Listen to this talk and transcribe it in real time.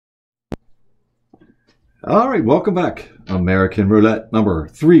All right, welcome back. American Roulette number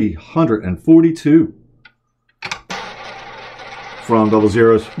 342 from double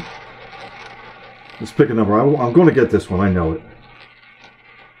zeros. Let's pick a number. I'm going to get this one. I know it.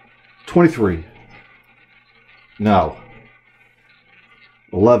 23. No.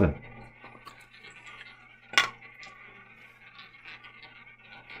 11.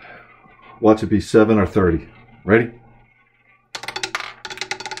 Watch it be 7 or 30. Ready?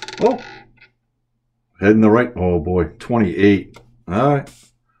 Oh. Heading the right. Oh boy. 28. All right.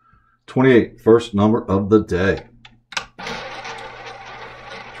 28. First number of the day.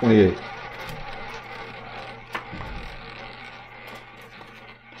 28.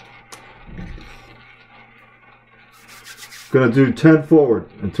 Gonna do 10 forward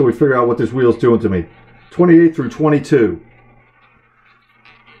until we figure out what this wheel's doing to me. 28 through 22.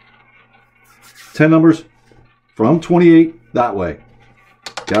 10 numbers from 28 that way.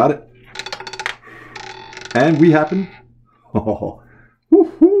 Got it? And we happen. Oh,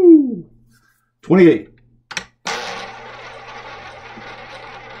 woohoo! 28.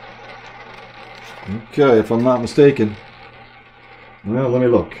 Okay, if I'm not mistaken. Well, let me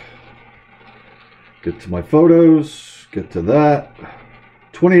look. Get to my photos. Get to that.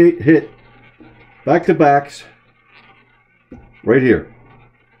 28 hit. Back to backs. Right here.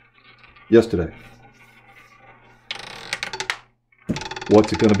 Yesterday.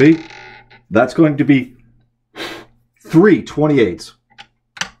 What's it going to be? That's going to be 3 28s.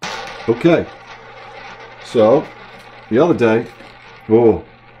 Okay. So, the other day, 10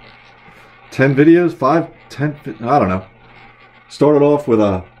 videos, 10, I don't know. Started off with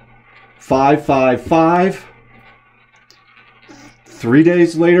a 555. 3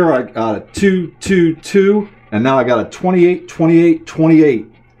 days later, I got a 222, and now I got a 28, 28, 28.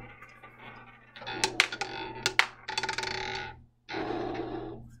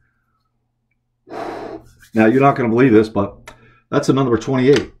 Now, you're not going to believe this, but that's a number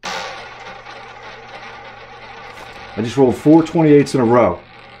 28. I just rolled 4 28s in a row.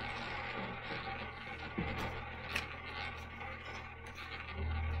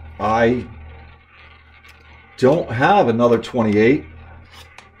 I don't have another 28.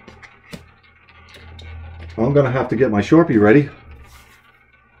 I'm going to have to get my Sharpie ready.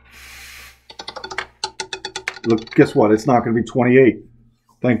 Look, guess what? It's not going to be 28.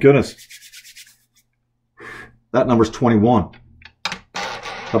 Thank goodness. That number's 21.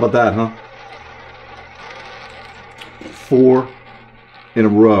 How about that, huh? 4 in a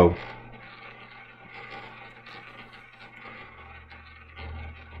row.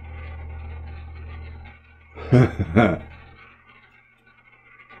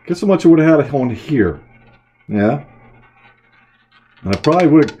 Guess how much I would have had on here. Yeah. And I probably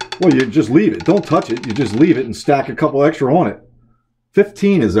would. Well, you just leave it. Don't touch it. You just leave it and stack a couple extra on it.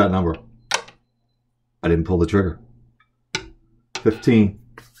 15 is that number. I didn't pull the trigger. 15.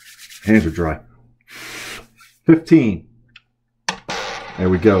 Hands are dry. 15. There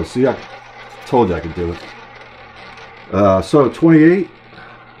we go. See, I told you I could do it. So 28.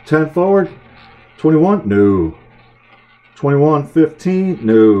 10 forward. 21. No. 21. 15.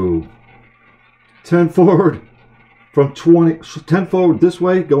 No. 10 forward from 20. 10 forward this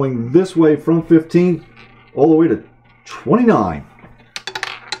way. Going this way from 15. All the way to 29.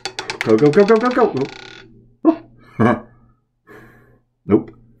 Go, go, go, go, go, go. Oh.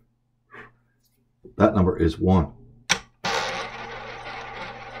 Nope. That number is 1.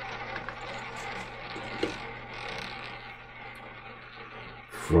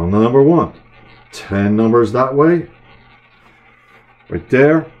 From the number 1. 10 numbers that way. Right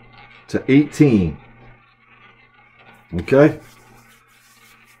there to 18. Okay.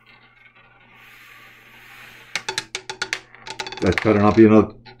 That better not be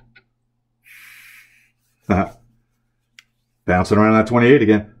another. Bouncing around that 28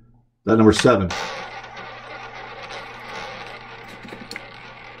 again. That number 7.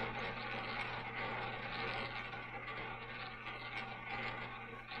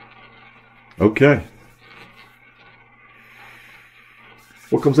 Okay.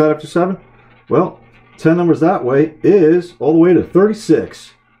 What comes out after 7? Well, 10 numbers that way is all the way to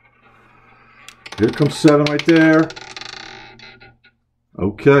 36. Here comes 7 right there.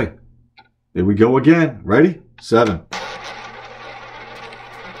 Okay. Here we go again. Ready? 7.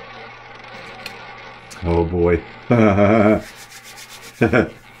 Oh boy.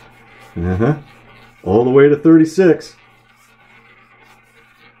 All the way to 36.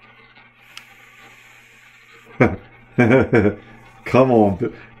 Come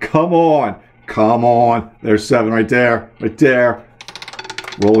on. Come on. Come on. There's 7 right there. Right there.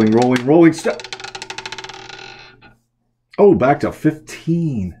 Rolling, rolling, rolling. Step. Oh, back to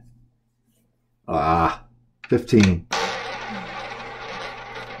 15. Ah. 15.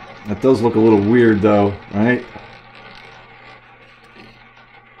 That does look a little weird though, right?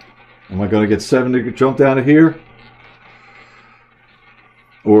 Am I going to get 7 to jump down to here?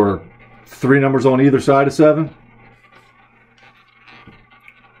 Or 3 numbers on either side of 7?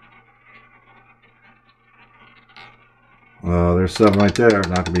 There's 7 right there.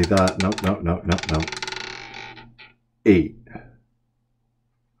 Not going to be that. Nope, nope, nope, nope, nope. 8.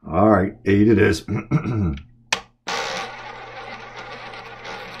 All right, 8 it is.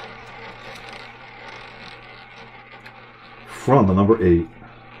 From the number 8.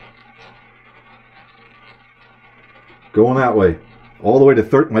 Going that way. All the way to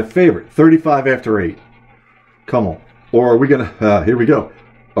 30, my favorite, 35 after 8. Come on. Or are we going to, here we go.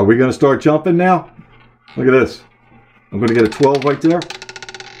 Are we going to start jumping now? Look at this. I'm going to get a 12 right there.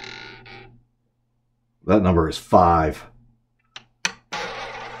 That number is 5.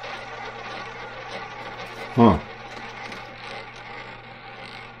 Huh.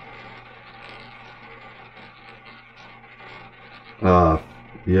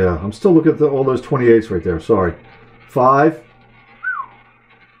 Yeah, I'm still looking at all those 28s right there. Sorry. 5.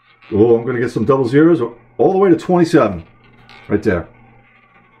 Oh, I'm going to get some double zeros all the way to 27. Right there.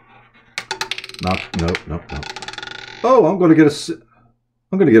 Nope, nope, nope. Oh, I'm going to get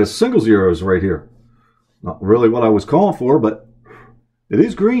a single zeros right here. Not really what I was calling for, but it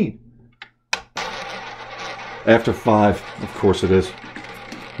is green. After 5, of course it is.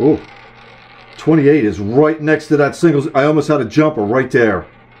 Oh, 28 is right next to that single. I almost had a jumper right there.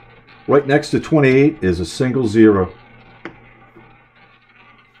 Right next to 28 is a single zero.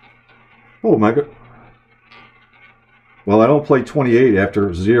 Oh my God. Well, I don't play 28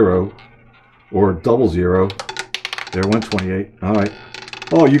 after 0 or double 0. There went 28. All right.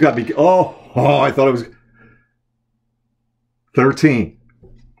 Oh, you got me. Oh, I thought it was 13.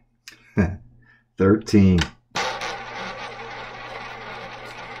 13.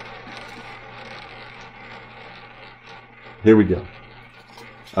 Here we go.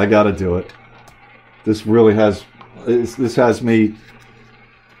 I got to do it. This really has, this has me.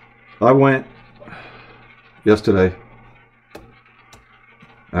 I went yesterday.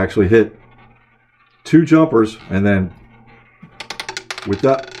 I actually hit 2 jumpers, and then with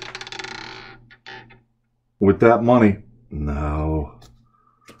that money, no.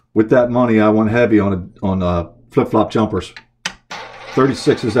 With that money, I went heavy on flip-flop jumpers.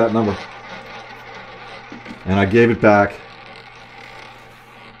 36 is that number. And I gave it back.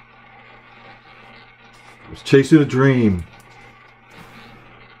 I was chasing a dream.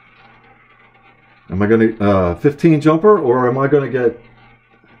 Am I going to 15 jumper, or am I going to get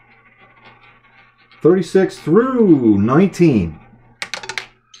 36 through 19?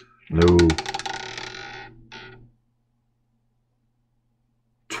 No.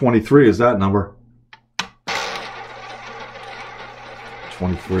 23 is that number.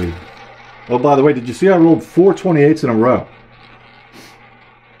 23. Oh, by the way, did you see I rolled 4 28s in a row?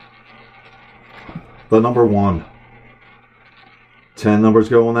 The number 1. 10 numbers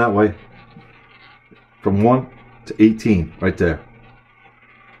going that way. From 1 to 18, right there.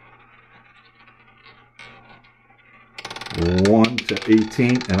 1 to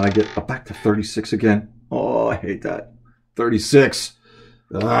 18, and I get back to 36 again. Oh, I hate that. 36.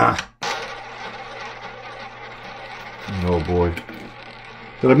 Ah. Oh boy.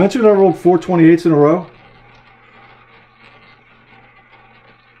 Did I mention I rolled 4 28s in a row?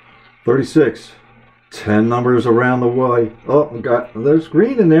 36. 10 numbers around the way. Oh, there's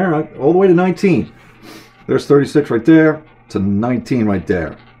green in there, all the way to 19. There's 36 right there to 19 right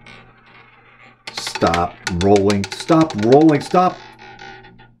there. Stop rolling. Stop rolling. Stop.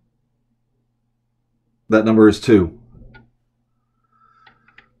 That number is 2.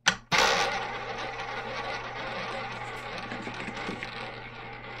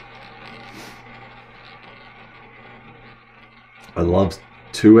 I love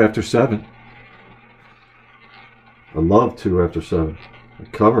 2 after 7. I love 2 after 7. I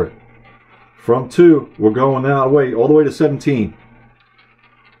cover it. From 2, we're going now all the way to 17.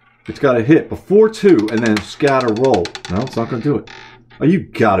 It's got to hit before 2 and then scatter roll. No, it's not going to do it. Oh, you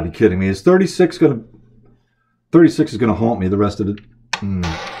got to be kidding me. Is 36 going to... 36 is going to haunt me the rest of the...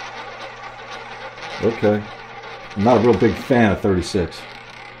 Okay. I'm not a real big fan of 36.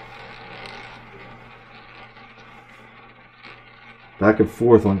 Back and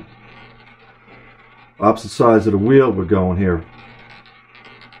forth on opposite sides of the wheel we're going here.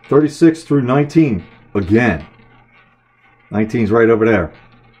 36 through 19 again. 19's right over there.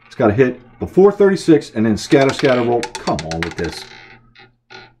 It's got to hit before 36 and then scatter, scatter, roll. Come on with this.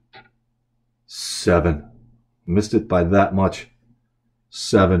 7. Missed it by that much.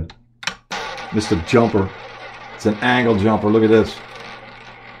 7. Missed a jumper. It's an angle jumper. Look at this.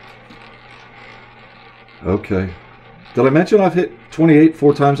 Okay. Did I mention I've hit 28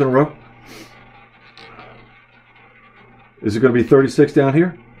 4 times in a row? Is it going to be 36 down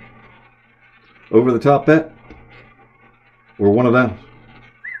here? Over the top bet? Or one of them?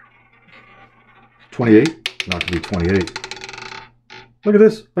 28? Not going to be 28. Look at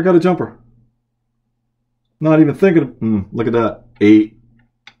this. I got a jumper. Not even thinking of... look at that. 8.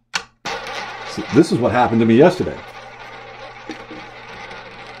 See, this is what happened to me yesterday.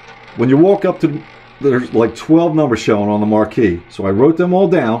 When you walk up to... There's like 12 numbers showing on the marquee. So I wrote them all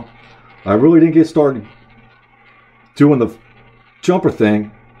down. I really didn't get started doing the jumper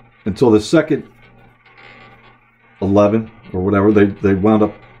thing until the second 11 or whatever. They wound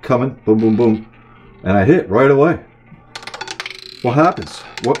up coming. Boom, boom, boom. And I hit right away. What happens?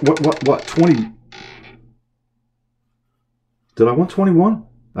 What? 20... Did I want 21?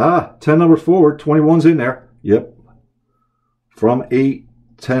 10 numbers forward. 21's in there. Yep. From 8,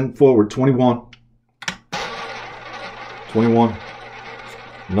 10 forward. 21. 21.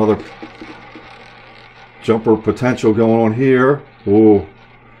 Another jumper potential going on here. Oh.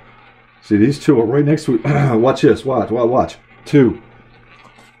 See, these two are right next to it. Watch this. Watch. 2.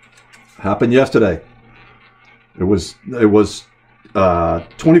 Happened yesterday. It was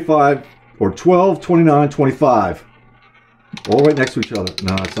 25 or 12, 29, 25. All right next to each other.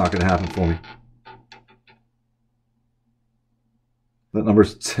 No, it's not going to happen for me. That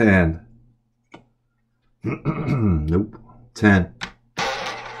number's 10. Nope. 10.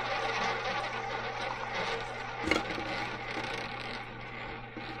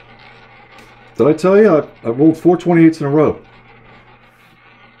 Did I tell you I rolled 4 28s in a row?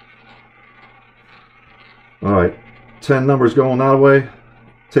 All right. 10 numbers going that way.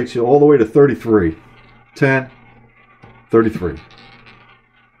 Takes you all the way to 33. 10. 33.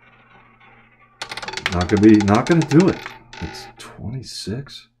 Not gonna do it. It's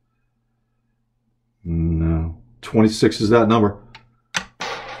 26. No. 26 is that number.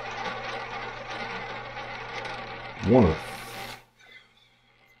 One of them.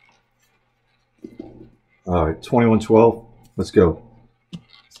 All right, 21-12. Let's go.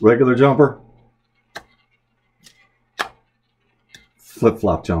 Regular jumper.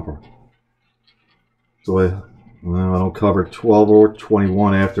 Flip-flop jumper. So I don't cover 12 or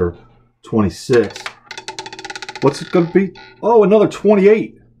 21 after 26. What's it going to be? Oh, another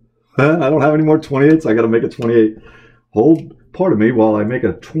 28. I don't have any more 28s. I got to make a 28. Hold part of me while I make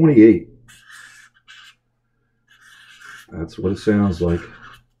a 28. That's what it sounds like.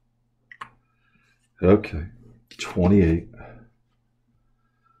 Okay. 28.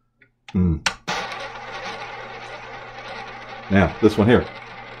 Now, this one here.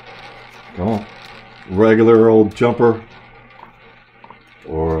 Come on. Regular old jumper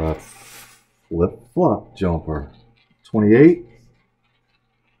or a flip-flop jumper. 28.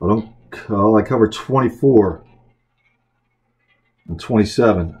 I cover 24 and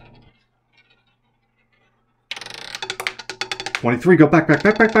 27. 23, go back,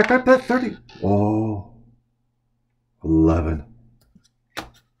 30. Oh, 11.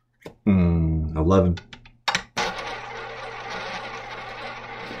 11.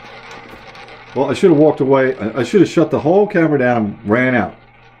 Well, I should have walked away. I should have shut the whole camera down and ran out.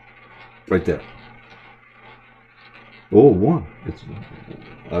 Right there. Oh, 1.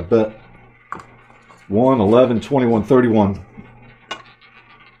 I bet. 1, 11, 21, 31.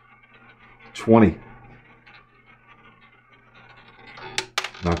 20.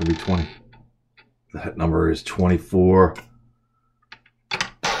 Not going to be 20. That number is 24.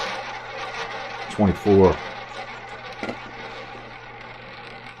 24.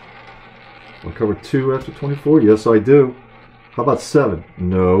 I'll cover 2 after 24? Yes, I do. How about 7?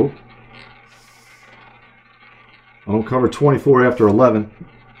 No. I don't cover 24 after 11.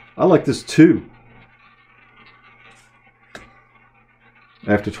 I like this 2.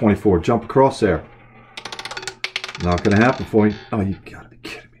 After 24. Jump across there. Not going to happen for me. Oh, you got to be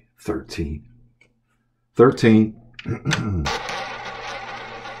kidding me. 13. 13.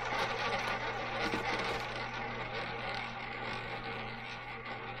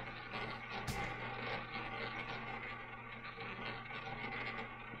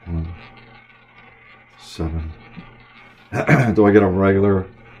 7. Do I get a regular?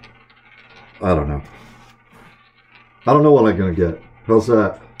 I don't know. I don't know what I'm going to get. How's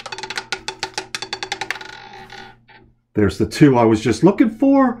that? There's the 2 I was just looking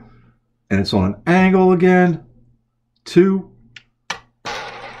for. And it's on an angle again. 2.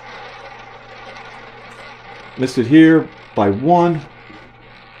 Missed it here by 1.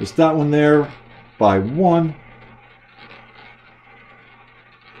 Missed that one there by 1.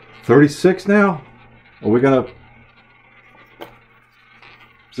 36 now. Are we gonna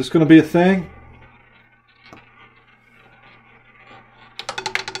Is this going to be a thing?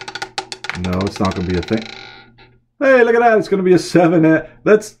 No, it's not going to be a thing. Hey, look at that. It's going to be a 7.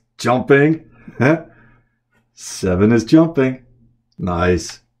 That's jumping. 7 is jumping.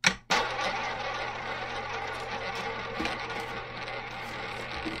 Nice.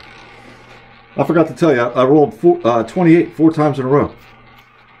 I forgot to tell you, I rolled 28 4 times in a row.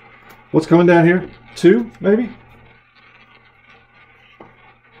 What's coming down here? 2, maybe?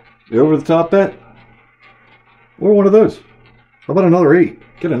 The over the top bet? Or one of those. How about another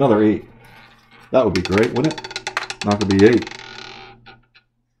 8? Get another 8. That would be great, wouldn't it? Not going to be 8.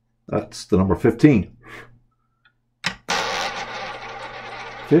 That's the number 15.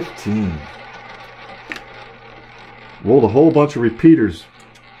 15. Rolled a whole bunch of repeaters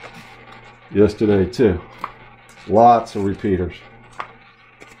yesterday too. Lots of repeaters.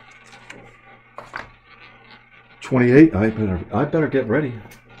 28. I better get ready.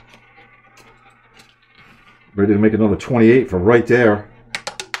 Ready to make another 28 for right there.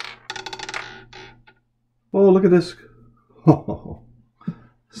 Oh, look at this. Oh,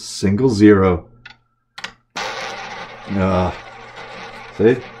 single 0.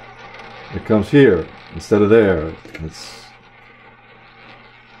 See? It comes here instead of there. It's,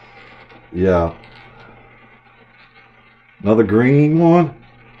 yeah. Another green one.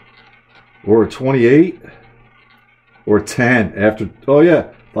 Or a 28. Or 10 after, oh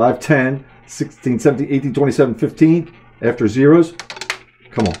yeah, 5, 10, 16, 17, 18, 27, 15 after zeros.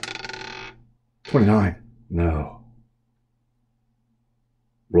 Come on. 29. No.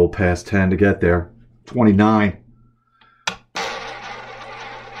 Roll past 10 to get there. 29.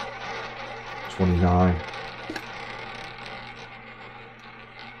 29.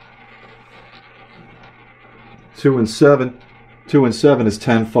 Two and 7. 2 and 7 is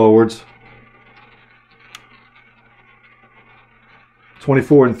 10 forwards.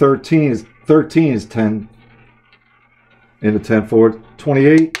 24 and 13 is 10 into 10 forward.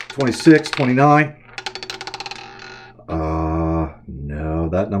 28, 26, 29. No,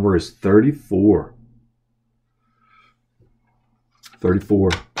 that number is 34. 34.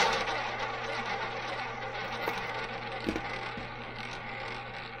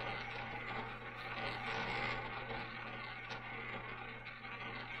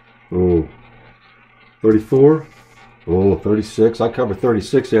 Oh, 34. Oh, 36. I covered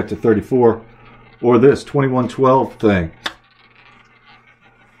 36 after 34. Or this 2112 thing.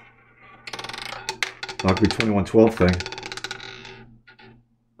 Not gonna be 2112 thing.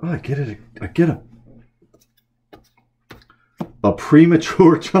 Oh, I get it. I get a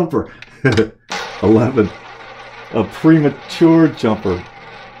premature jumper. 11. A premature jumper.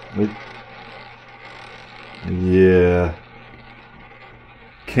 Yeah.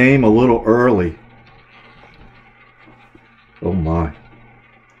 Came a little early. Oh my.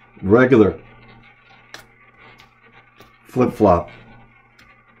 Regular. Flip-flop.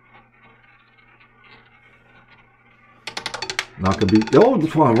 Not gonna be. Oh,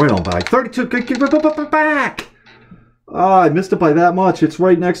 this one right on back. 32. Get back. Ah, I missed it by that much. It's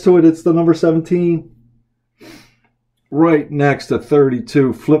right next to it. It's the number 17. Right next to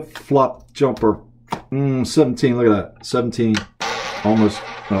 32. Flip-flop jumper. 17. Look at that. 17. Almost.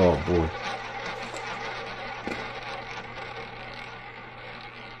 Oh boy.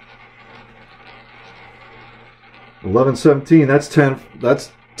 11, 17. That's 10.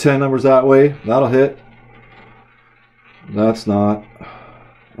 That's 10 numbers that way. That'll hit. That's not.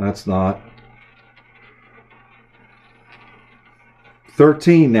 That's not.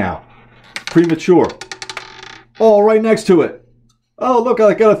 13 now. Premature. Oh, right next to it. Oh, look,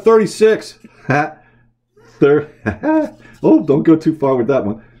 I got a 36. Oh, don't go too far with that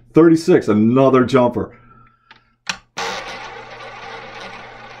one. 36, another jumper.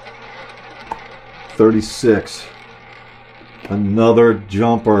 36, another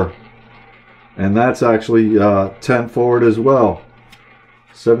jumper. And that's actually 10 forward as well.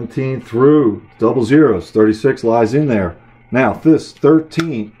 17 through double zeros. 36 lies in there. Now this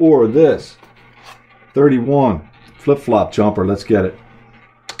 13 or this 31 flip-flop jumper. Let's get it.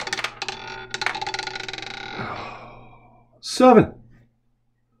 7.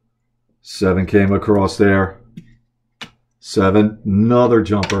 7 came across there. 7, another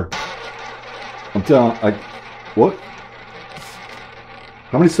jumper. I'm telling what?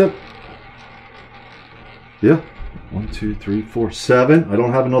 How many 7? Yeah. 1, 2, 3, 4, 7. I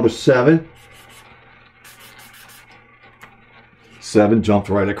don't have another 7. 7 jumped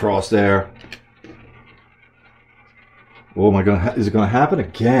right across there. Oh my God, is it going to happen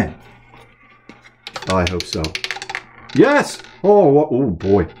again? I hope so. Yes! Oh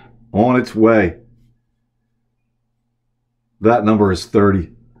boy. On its way. That number is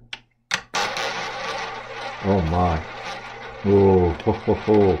 30. Oh my. Oh, ho, ho,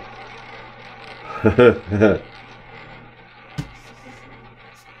 ho.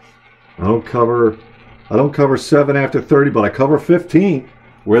 I don't cover 7 after 30, but I cover 15.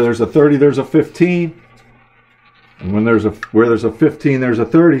 Where there's a 30, there's a 15. And where there's a 15, there's a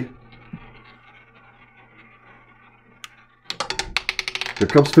 30. Here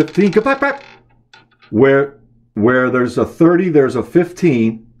comes 15. Go back. Where there's a 30, there's a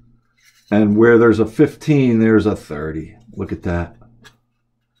 15. And where there's a 15, there's a 30. Look at that.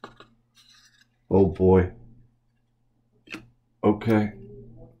 Oh boy. Okay.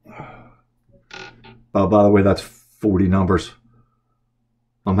 Oh, by the way, that's 40 numbers.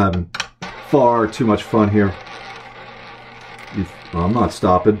 I'm having far too much fun here. I'm not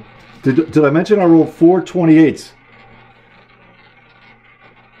stopping. Did I mention I rolled 4 28s?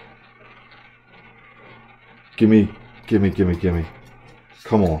 Gimme.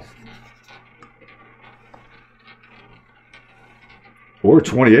 Come on. Or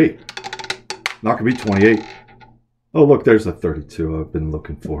 28. Not gonna be 28. Oh, look, there's the 32 I've been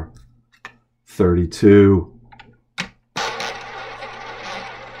looking for. 32.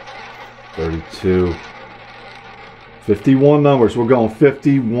 32. 51 numbers. We're going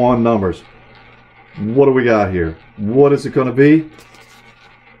 51 numbers. What do we got here? What is it going to be?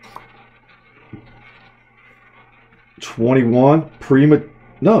 21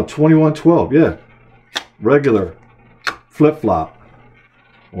 no, 21-12. Yeah. Regular flip-flop.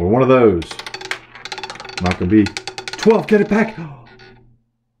 Or one of those. Not going to be 12. Get it back.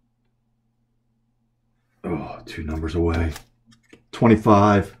 Oh, 2 numbers away.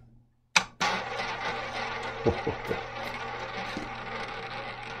 25.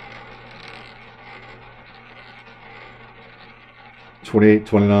 28,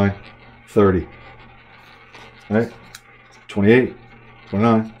 29, 30. All right? 28,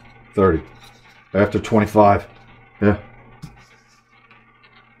 29, 30. After 25. Yeah.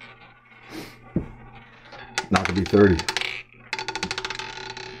 Not going to be 30.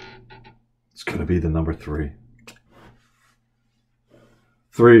 It's going to be the number 3.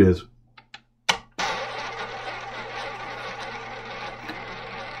 3 it is.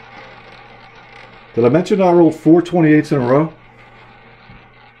 Did I mention I rolled 4 28s in a row?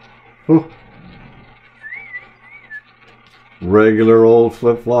 Oh. Regular old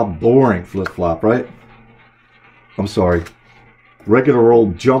flip-flop, boring flip-flop, right? I'm sorry. Regular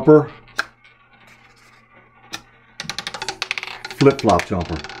old jumper. Flip-flop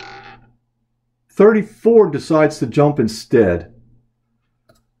jumper. 34 decides to jump instead.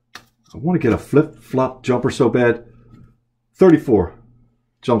 I want to get a flip-flop jumper so bad. 34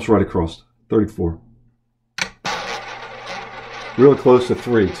 jumps right across. 34. Really close to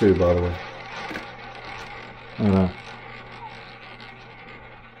 3 too, by the way. I know.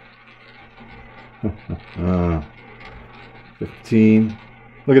 15.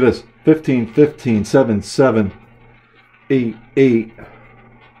 Look at this. 15, 15, 7, 7, 8, 8.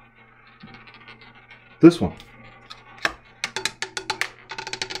 This one.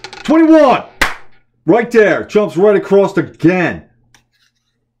 21! Right there. Jumps right across again.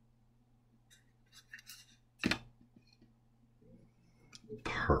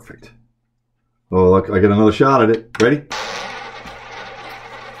 Perfect. Oh, look, I get another shot at it. Ready?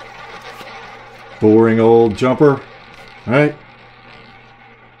 Boring old jumper. All right?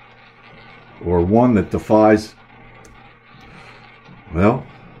 Or one that defies, well,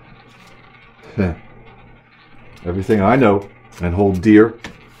 everything I know and hold dear.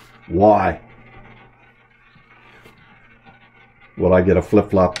 Why? Will I get a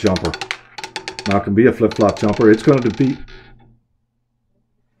flip-flop jumper? Not going to be a flip-flop jumper. It's going to be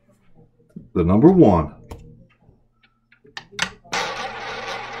the number 1.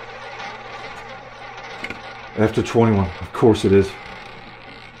 After 21, of course it is.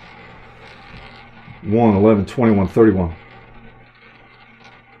 1, 11, 21, 31.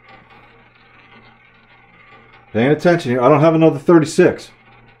 Paying attention here. I don't have another 36.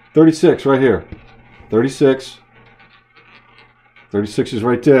 36 right here. 36. 36 is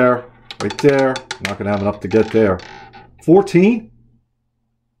right there. Right there. Not going to have enough to get there. 14?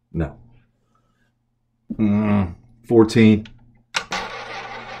 No. 14.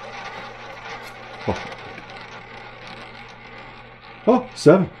 Oh,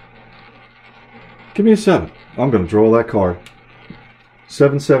 7. Give me a 7. I'm going to draw that card.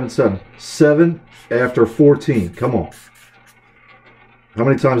 7, 7, 7. 7 after 14. Come on. How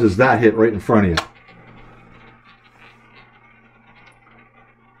many times has that hit right in front of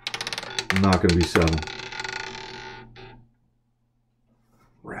you? Not going to be 7.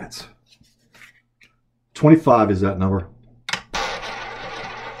 Rats. 25 is that number.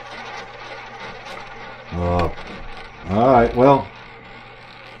 All right, well,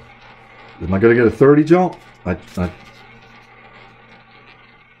 am I going to get a 30 jump?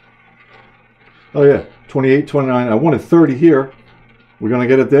 Oh, yeah, 28, 29. I wanted 30 here. We're going to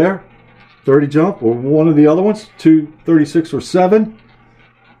get it there? 30 jump, or one of the other ones? 2, 36, or 7?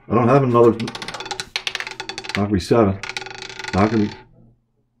 I don't have another. Not going to be 7. Not going to be.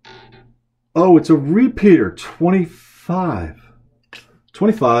 Oh, it's a repeater. 25.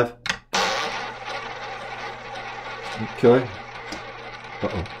 25. Okay.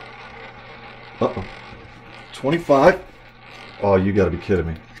 Uh-oh. Uh-oh. 25. Oh, you got to be kidding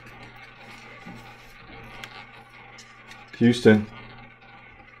me. Houston.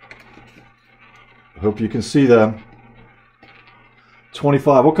 I hope you can see them.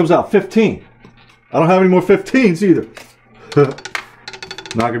 25. What comes out? 15. I don't have any more 15s either.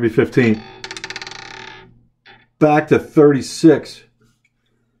 Not going to be 15. Back to 36.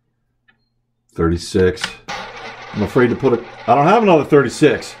 36. I'm afraid to put it. I don't have another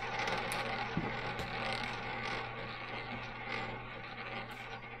 36.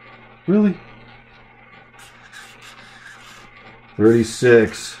 Really?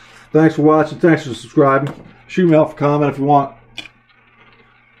 36. Thanks for watching. Thanks for subscribing. Shoot me off a comment if you want.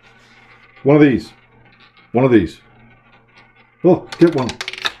 One of these. One of these. Oh, get one.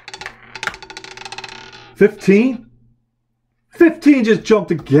 15? 15 just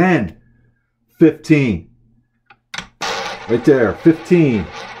jumped again. 15. Right there. 15. And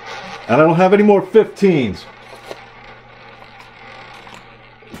I don't have any more 15s.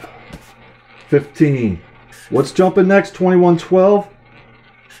 15. What's jumping next? 21, 12.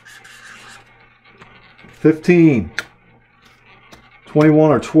 15.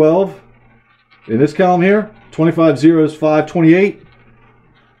 21 or 12. In this column here, 25 zeros, 5, 28.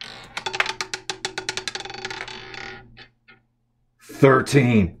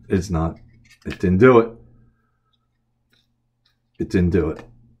 13. It's not. It didn't do it. It didn't do it.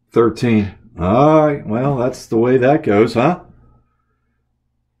 13. All right. Well, that's the way that goes, huh?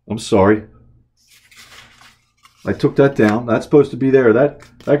 I'm sorry. I took that down. That's supposed to be there.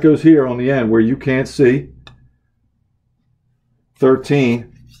 That goes here on the end where you can't see. 13.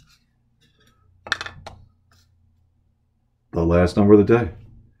 The last number of the day.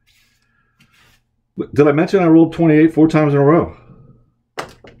 Did I mention I rolled 28 4 times in a row?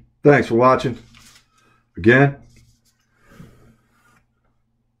 Thanks for watching. Again,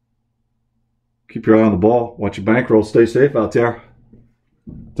 keep your eye on the ball. Watch your bankroll. Stay safe out there.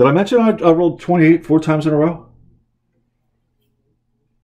 Did I mention I rolled 28 4 times in a row?